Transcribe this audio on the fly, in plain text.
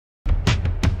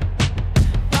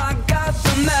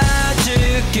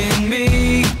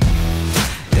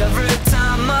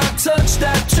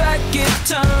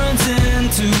turns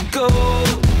into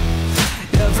gold.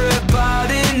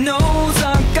 Everybody knows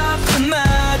I've got the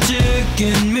magic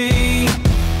in me.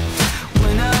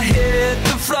 When I hit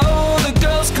the floor, the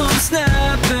girls come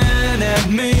snapping at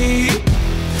me.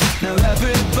 Now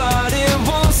everybody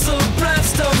wants a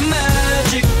blast of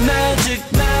magic, magic,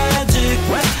 magic,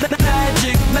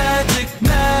 magic, magic,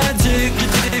 magic,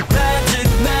 magic,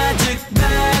 magic,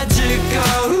 magic.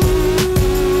 Oh,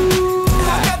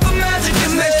 I got the magic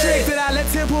in me. This trick that I let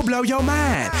tempo blow your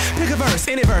mind. Pick a verse,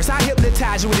 any verse, I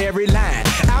hypnotize you with every line.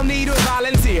 I'll need a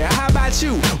volunteer. How about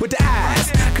you with the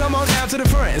eyes? Come on down to the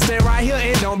front, stay right here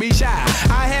and don't be shy.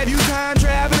 I have you time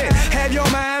traveling, have your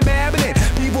mind babbling.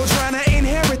 People trying to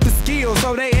inherit the skills,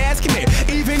 so they asking me.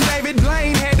 Even David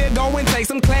Blaine had to go and take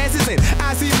some classes, and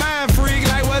I see mind freak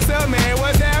like, what's up, man?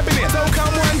 What's happening? So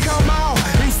come on, come on,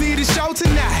 and see the show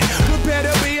tonight. Prepare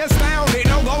to be astounded,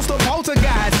 no ghost or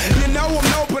poltergeist. You know I'm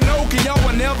no Pinocchio,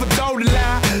 I never told a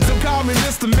lie. So call me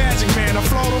Mr. Magic Man, I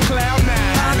float on cloud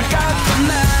nine. I got the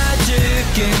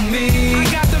magic in me.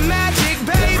 I got the magic,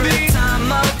 baby. Every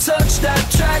time I touch that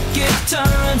track, it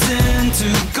turns into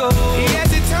gold.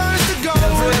 Yes, it turns to gold.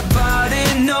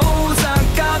 Everybody knows I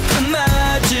got the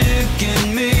magic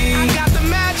in me. I got the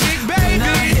magic, baby. When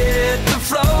I hit the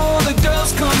floor, the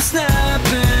girls come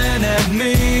snapping at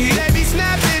me. They be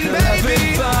snapping,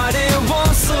 baby. Everybody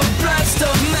wants a blast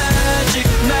of magic,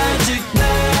 magic,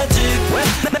 magic,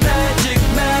 magic,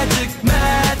 magic,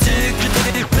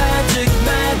 magic, magic,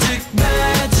 magic,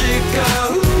 magic.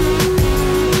 Oh,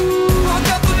 I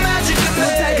got the magic in me.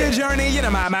 Take a journey into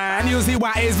my mind. You'll see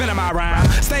why it's been in my rhyme.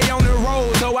 Stay on the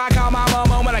road, so I call my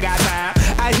mama when I got time.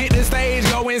 I hit the stage,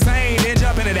 go insane, then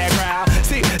jump into that crowd.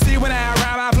 See when I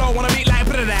rhyme, I flow, wanna beat like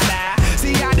put-a-da-da.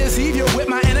 See, I deceive you with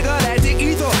my intergalactic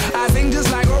ether. I sing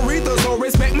just like Aretha, so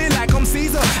respect me like I'm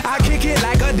Caesar. I kick it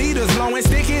like Adidas, blowing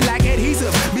sticky like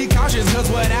adhesive. Be cautious, cause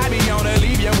what I be on to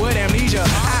leave you with amnesia.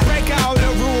 I break all the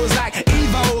rules like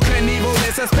Evo Knievel.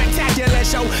 It's a spectacular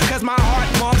show, cause my heart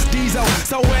pumps diesel.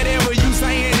 So whatever you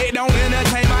saying, it don't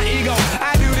entertain my ego.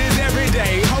 I do this every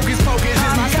day, hocus pocus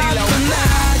is my stilo. I got the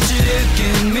magic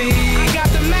in me. I got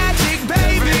the magic,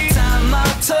 baby. Every time I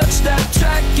touch that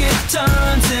track, it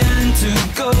turns into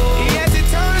gold. Yes, it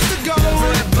turns to gold.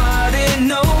 Everybody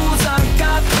knows I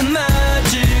got the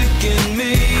magic in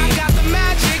me. I got the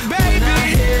magic, baby. When I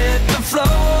hit the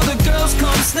floor, the girls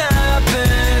come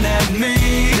snapping at me.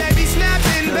 They be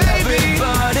snapping, baby.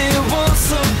 Everybody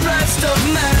wants a blast of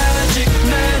magic,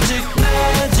 magic,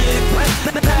 magic,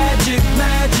 magic,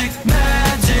 magic,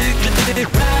 magic,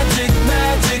 magic,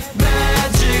 magic,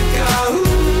 magic. Oh,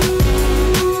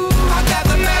 I got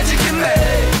the magic in me.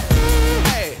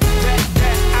 Hey,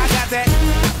 I got that.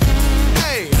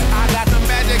 Hey, I got the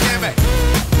magic in me.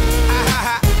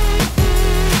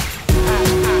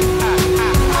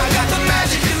 I got the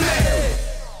magic in me.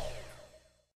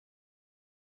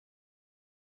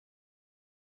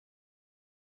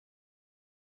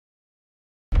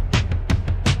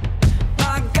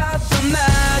 I got the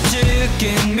magic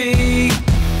in me.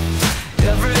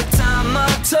 Every time I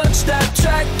touch that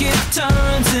track, it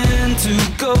turns into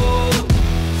gold.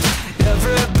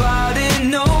 Everybody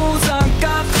knows I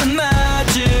got the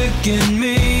magic in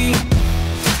me.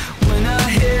 When I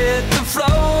hit the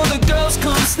floor, the girls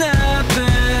come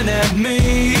snapping at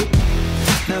me.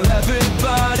 Now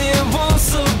everybody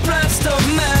wants a blast of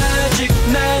magic,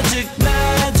 magic,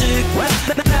 magic,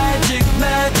 magic,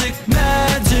 magic,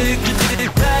 magic,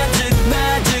 magic,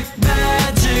 magic,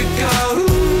 magic. Oh,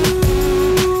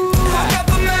 I got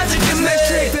the magic in me. This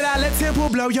trick that I let tempo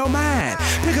blow your mind.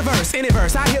 Pick a verse, any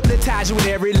verse, I hypnotize you with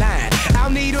every line. I'll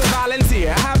need a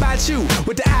volunteer. How about you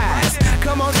with the eyes?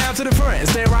 Come on down to the front,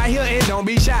 stay right here and don't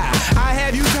be shy. I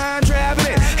have you time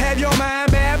traveling, have your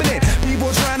mind babbling.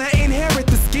 People trying to inherit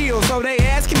the skills, so they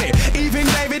asking me. Even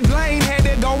David Blaine had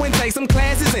to go and take some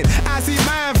classes, and I see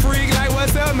mind freak like,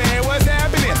 what's up, man? What's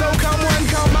happening? So come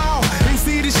on, and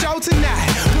see the show tonight.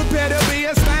 Prepare to be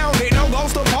astounded, no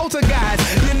ghost or poltergeist.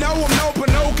 You know I'm no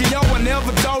Pinocchio, I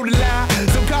never told a lie.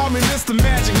 So call me Mr.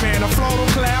 Magic Man, I float on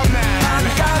cloud nine. I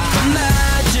got the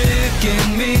magic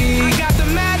in me. I got the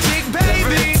magic, baby.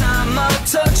 Every time I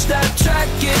touch that track,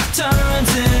 it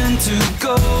turns into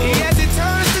gold. Yes, it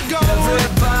turns to gold.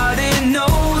 Everybody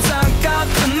knows I got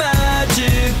the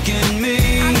magic in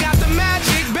me. I got the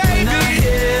magic, baby. When I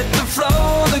hit the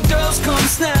floor, the girls come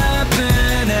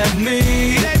snapping at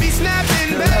me. They be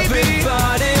snapping, baby.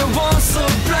 Everybody wants a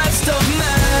blast of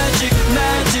magic,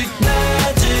 magic,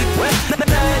 magic,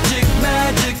 magic,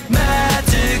 magic,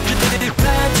 magic,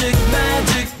 magic,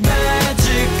 magic,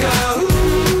 magic. Oh,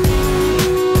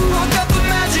 I got the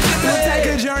magic in me. Take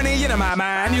a journey into my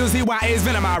mind. You'll see why it's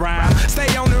been in my rhyme.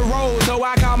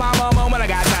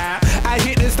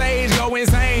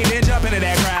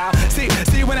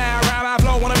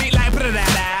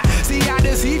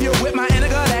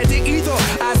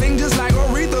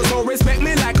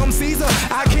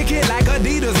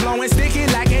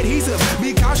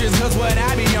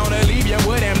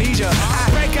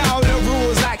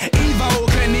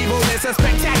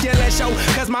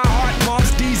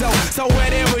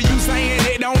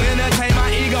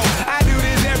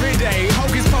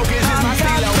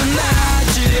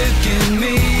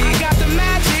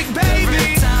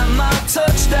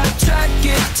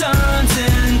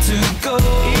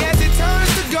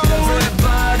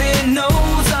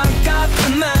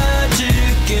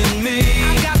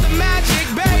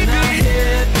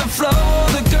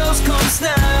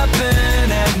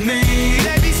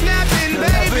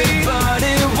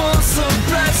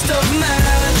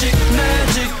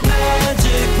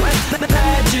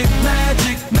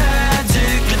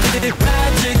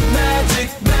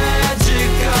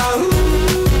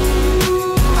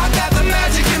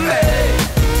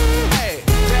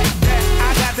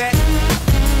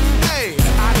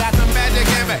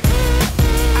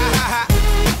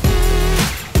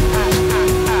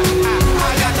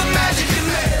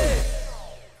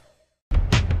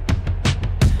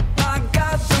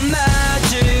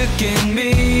 in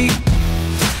me.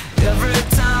 Every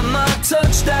time I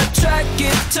touch that track,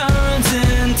 it turns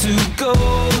into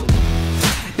gold.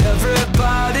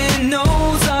 Everybody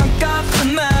knows I got the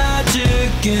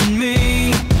magic in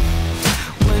me.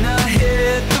 When I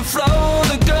hit the floor,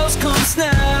 the girls come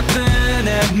snapping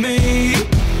at me.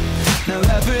 Now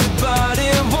everybody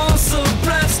wants a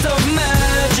blast of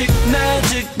magic,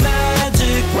 magic,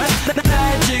 magic,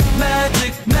 magic,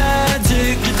 magic,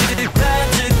 magic,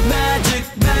 magic, magic,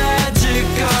 magic.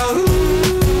 Oh,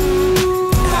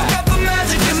 I got the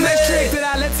magic in me. Next trick that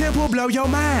I let tempo blow your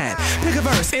mind. Pick a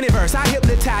verse, any verse, I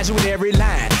hypnotize you with every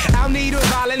line. I'll need a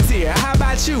volunteer. How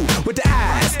about you with the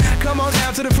eyes? Come on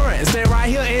down to the front, stay right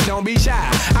here and don't be shy.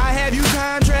 I have you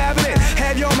time traveling,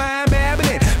 have your mind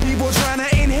babbling. People trying to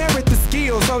inherit the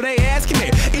skills, so they asking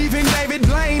it. Even David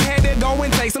Blaine had to go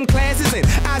and take some classes in.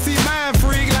 I see mind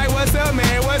freak like, what's up,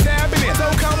 man? What's happening? So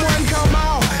come on, come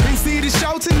on and see the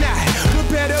show tonight.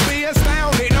 Prepare to be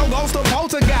astounded, no ghost or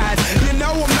poltergeist. You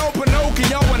know I'm no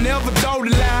Pinocchio, I never told a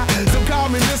lie. So call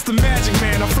me Mr. Magic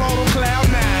Man, I float on cloud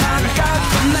nine. I got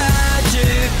the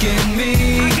magic in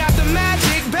me. I got the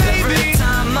magic, baby. Every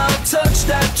time I touch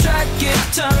that track, it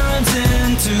turns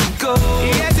into gold.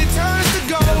 Yes, it turns to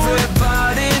gold.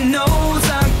 Everybody knows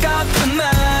I got the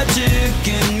magic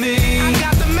in me. I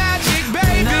got the magic,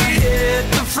 baby. When I hit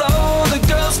the floor, the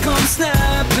girls come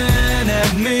snapping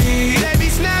at me. They be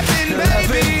snapping,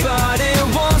 baby. Everybody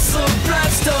wants a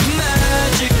blast of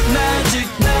magic, magic,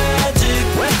 magic,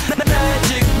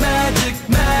 magic, magic,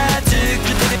 magic,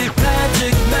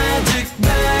 magic, magic,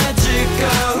 magic.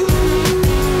 Oh,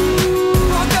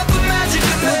 I got the magic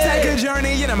in me. Take a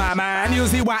journey into my mind. You'll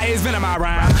see why it's been in my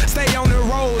rhyme. Stay on the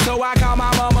road, so I call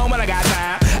my mama when I got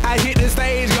time. I hit the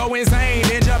stage, go insane,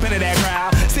 then jump into that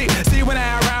crowd. See when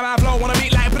I rhyme, I flow on a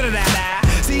beat like da-da-da.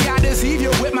 See, I deceive you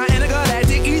with my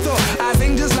intergalactic ether. I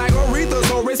sing just like Aretha,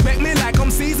 so respect me like I'm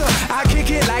Caesar. I kick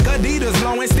it like Adidas,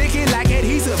 blowing sticky like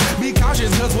adhesive. Be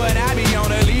cautious, cause what I be on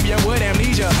to leave you with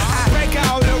amnesia. I break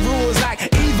all the rules like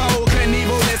Evo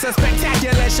Knievel. It's a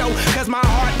spectacular show, cause my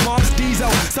heart pumps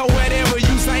diesel. So whatever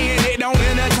you saying, it don't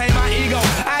entertain my ego.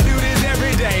 I do this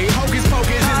every day, hocus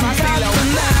pocus is my stilo. I got the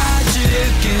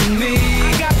magic in me.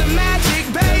 I got the magic,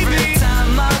 baby. Every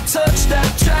time I touch that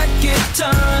track, it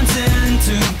turns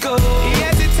into gold.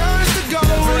 Yes, it turns to gold.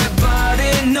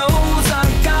 Everybody knows I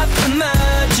got the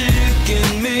magic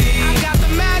in me. I got the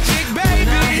magic, baby. When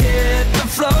I hit the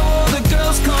floor, the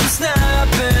girls come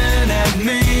snapping at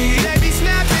me. They be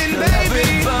snapping,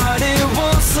 baby. Everybody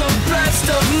wants a blast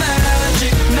of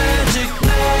magic, magic,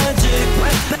 magic,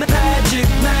 magic,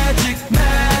 magic,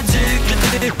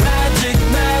 magic, magic,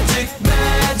 magic,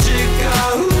 magic.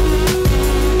 Oh,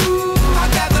 I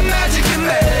got the magic in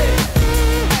me.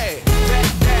 Hey,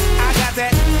 I got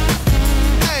that.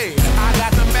 Hey, I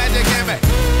got the magic in me.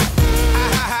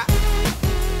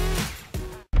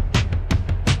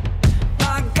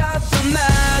 I got the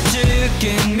magic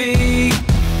in me.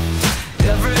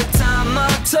 Every time I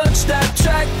touch that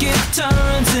track, it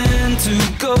turns into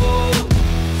gold.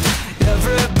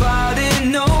 Everybody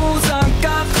knows I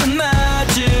got the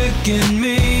magic in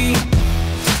me.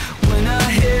 When I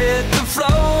hit the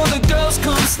floor, the girls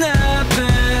come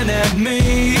snapping at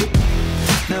me.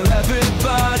 Now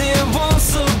everybody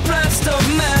wants a blast of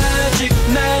magic,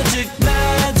 magic,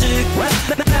 magic,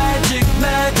 magic,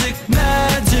 magic,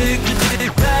 magic,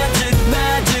 magic,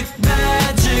 magic,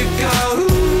 magic. Oh,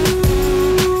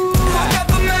 I got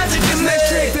the magic in me. Next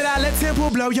trick that I let tempo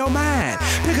blow your mind.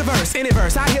 Pick a verse, any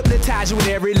verse, I hypnotize you with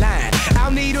every line.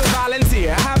 I'll need a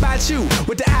volunteer. How about you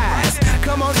with the eyes?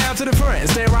 Come on down to the front,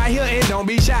 stay right here and don't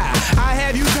be shy. I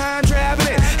have you time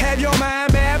traveling, have your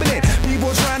mind babbling.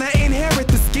 People trying to inherit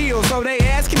the skills, so they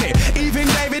asking it. Even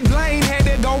David Blaine had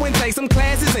to go and take some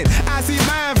classes in. I see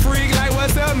mind freak like,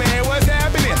 what's up, man? What's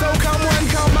happening? So come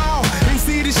on and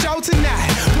see the show tonight.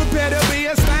 Prepare to be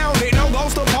astounded, no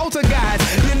ghost or poltergeist.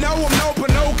 You know I'm no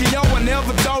Pinocchio, I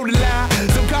never told a lie.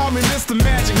 So call me Mr.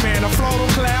 Magic Man, I float on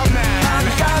cloud nine. I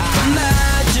got the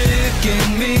magic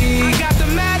in me. I got the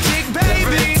magic, baby.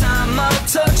 Every time I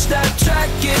touch that track,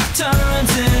 it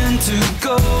turns into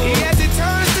gold. Yes, it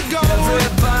turns to gold.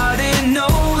 Everybody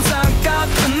knows I got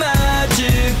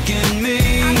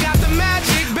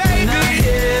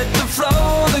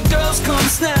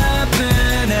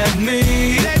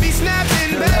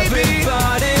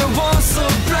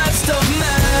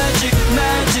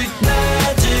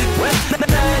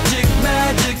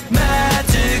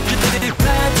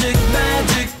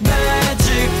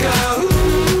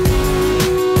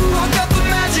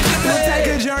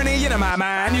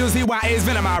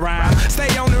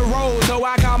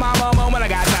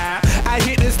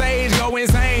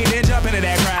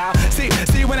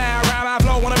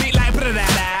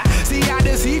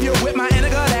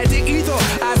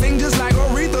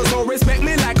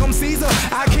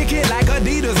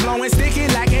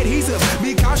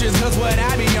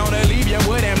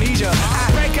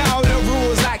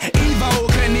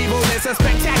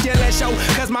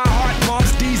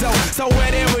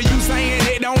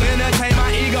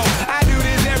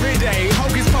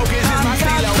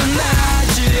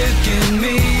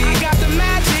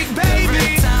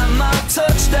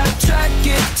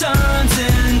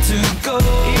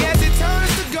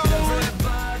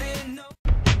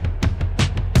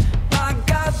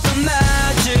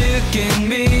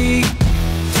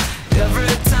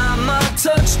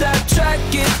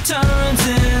turns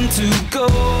into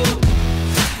gold.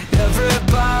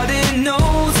 Everybody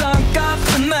knows I got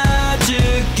the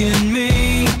magic in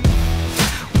me.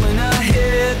 When I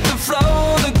hit the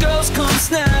floor, the girls come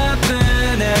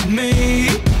snapping at me.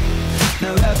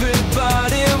 Now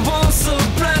everybody wants a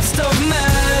blast of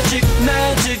magic,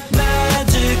 magic,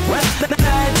 magic,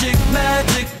 magic,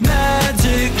 magic,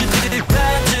 magic,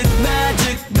 magic,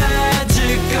 magic,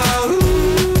 magic. Oh,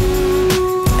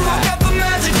 I got the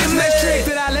magic in me. This trick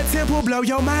that I let tempo blow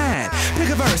your mind. Pick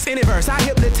a verse, any verse, I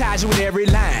hypnotize you with every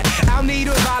line. I'll need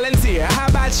a volunteer. How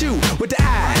about you with the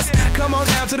eyes? Come on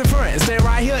down to the front, stay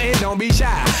right here and don't be shy.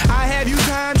 I have you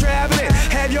time traveling,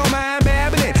 have your mind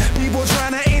babbling. People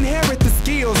trying to inherit the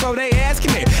skills, so they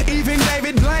asking it. Even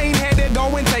David Blaine had to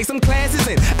go and take some classes,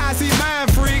 and I see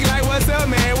mind freak like, what's up,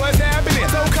 man? What's happening?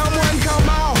 So come on, come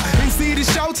on and see the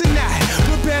show tonight.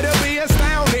 Prepare to be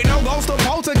astounded, no ghost or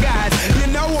poltergeist. You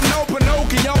know I'm no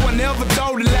Pinocchio, I never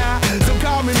told a lie. So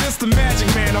call me Mr.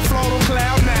 Magic Man, I float on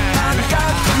cloud nine. I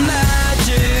got the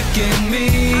magic in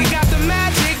me. I got the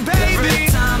magic, baby. Every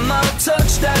time I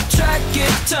touch that track,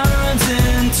 it turns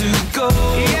into gold.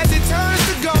 Yes, it turns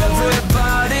to gold.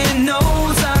 Everybody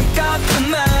knows I got the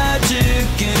magic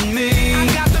in me. I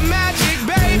got the magic,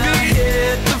 baby. When I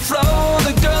hit the floor,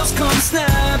 the girls come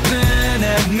snapping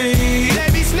at me. They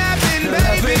be snapping,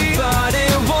 baby. Everybody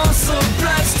wants a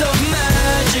blast of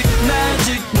magic,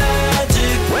 magic,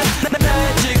 magic,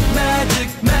 magic, magic,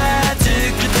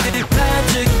 magic,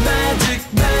 magic, magic,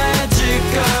 magic.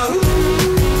 Oh,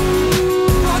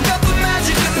 I got the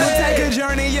magic in me. Take a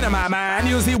journey into my mind.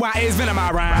 You'll see why it's been in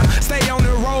my rhyme. Stay on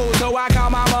the road, so I call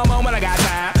my mama when I got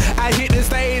time. I hit the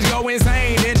stage, go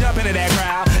insane, then jump into that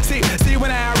crowd. See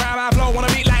when I rhyme, I flow, wanna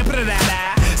beat like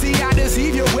put-a-da-da. See, I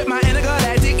deceive you with my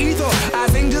intergalactic ether. I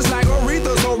sing just like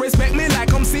Aretha, so respect me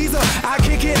like I'm Caesar. I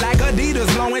kick it like Adidas,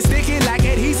 blowing sticky like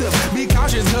adhesive. Be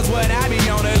cautious, cause what I be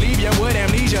on to leave you with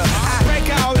amnesia. I break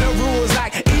all the rules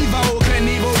like Evo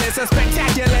Knievel. It's a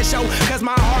spectacular show, cause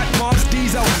my heart pumps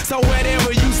diesel. So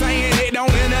whatever you saying, it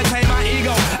don't entertain my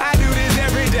ego. I do this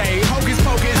every day, hocus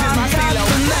pocus is my stilo. I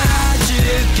got the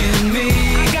magic in me.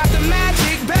 I got the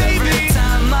magic, baby. Every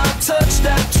time I touch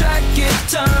that track, it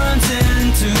turns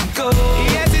into gold.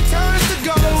 Yes, it turns to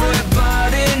gold.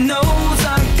 Everybody knows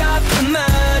I got the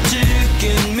magic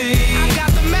in me. I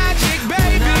got the magic,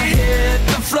 baby. When I hit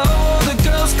the floor, the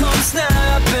girls come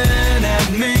snapping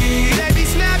at me. They be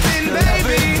snapping,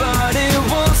 baby. Everybody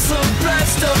wants a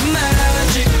blast of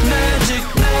magic, magic,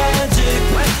 magic,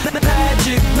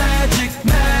 magic, magic,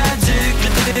 magic,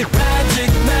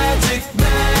 magic, magic,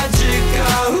 magic.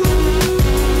 Oh,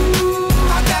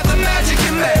 I got the magic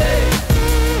in me.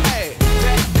 Hey,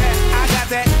 I got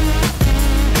that.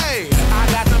 Hey, I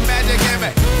got the magic in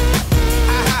me.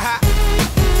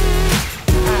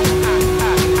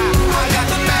 I got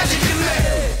the magic in me.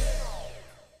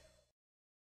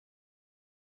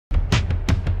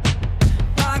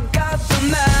 I got the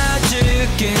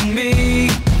magic in me.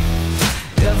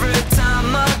 Every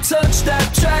time I touch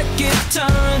that track, it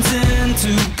turns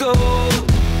into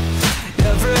gold.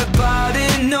 Everybody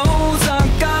knows I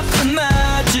got the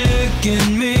magic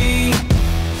in me.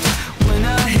 When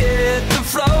I hit the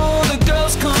floor, the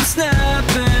girls come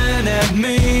snapping at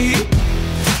me.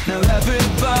 Now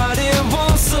everybody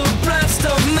wants a blast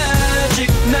of magic,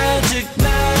 magic,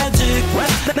 magic,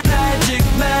 magic,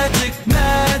 magic,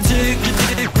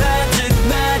 magic, magic,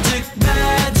 magic,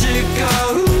 magic.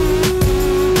 Oh,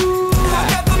 I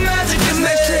got the magic in me.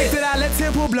 This trick that I let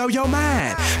tempo blow your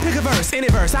mind. Pick a verse, any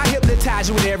verse, I hypnotize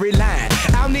you with every line.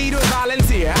 I'll need a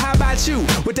volunteer. How about you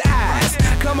with the eyes?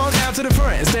 Come on down to the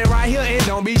front, stay right here and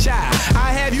don't be shy.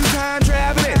 I have you time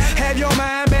traveling, have your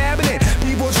mind babbling.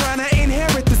 People trying to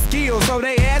inherit the skills, so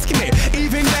they asking it.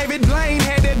 Even David Blaine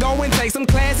had to go and take some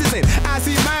classes, and I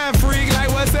see mind freak like,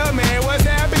 what's up, man? What's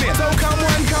happening? So come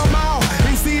on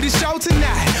and see the show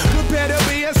tonight. Prepare to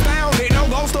be astounded, no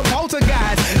ghost or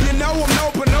poltergeist. You know I'm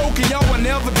no Pinocchio, I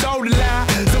never told a lie.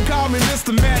 So call me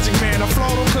Mr. Magic Man, I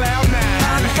float on cloud nine.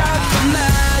 I got the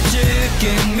magic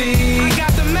in me. I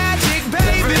got the magic,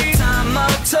 baby. Every time I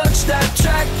touch that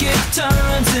track, it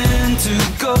turns into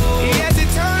gold.